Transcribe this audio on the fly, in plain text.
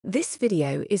This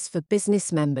video is for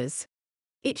business members.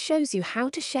 It shows you how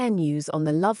to share news on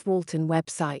the Love Walton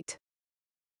website.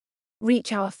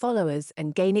 Reach our followers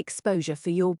and gain exposure for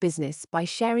your business by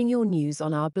sharing your news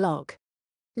on our blog.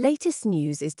 Latest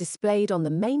news is displayed on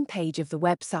the main page of the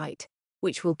website,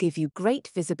 which will give you great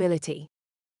visibility.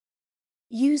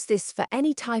 Use this for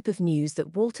any type of news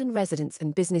that Walton residents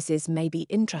and businesses may be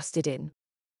interested in.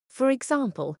 For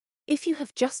example, if you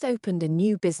have just opened a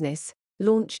new business,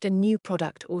 launched a new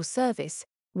product or service,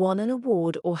 won an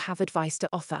award or have advice to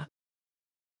offer.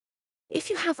 If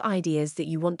you have ideas that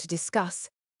you want to discuss,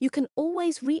 you can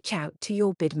always reach out to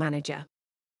your bid manager.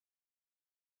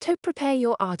 To prepare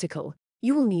your article,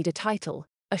 you will need a title,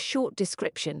 a short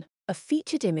description, a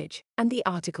featured image, and the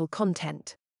article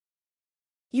content.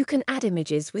 You can add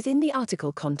images within the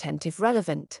article content if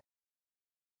relevant.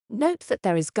 Note that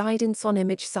there is guidance on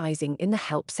image sizing in the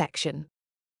help section.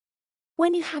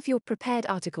 When you have your prepared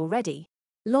article ready,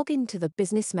 log into the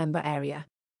business member area.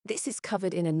 This is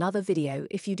covered in another video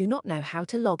if you do not know how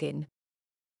to log in.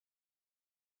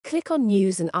 Click on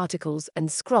News and Articles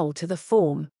and scroll to the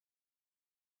form.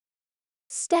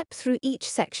 Step through each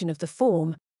section of the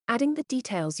form, adding the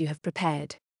details you have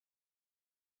prepared.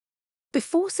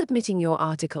 Before submitting your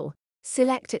article,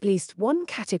 select at least one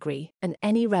category and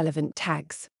any relevant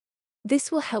tags.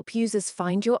 This will help users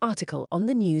find your article on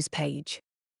the news page.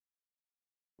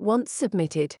 Once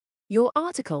submitted, your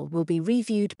article will be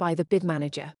reviewed by the bid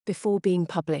manager before being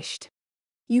published.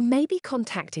 You may be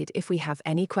contacted if we have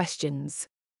any questions.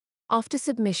 After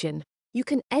submission, you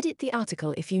can edit the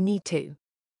article if you need to.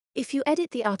 If you edit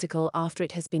the article after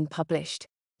it has been published,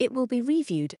 it will be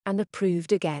reviewed and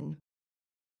approved again.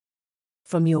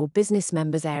 From your business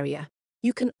members area,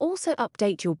 you can also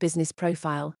update your business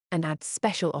profile and add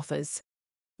special offers.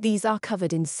 These are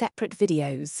covered in separate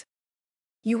videos.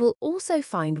 You will also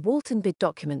find Walton bid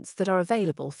documents that are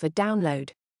available for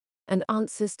download and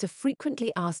answers to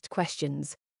frequently asked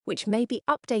questions, which may be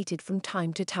updated from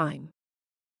time to time.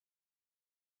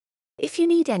 If you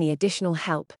need any additional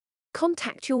help,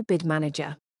 contact your bid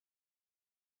manager.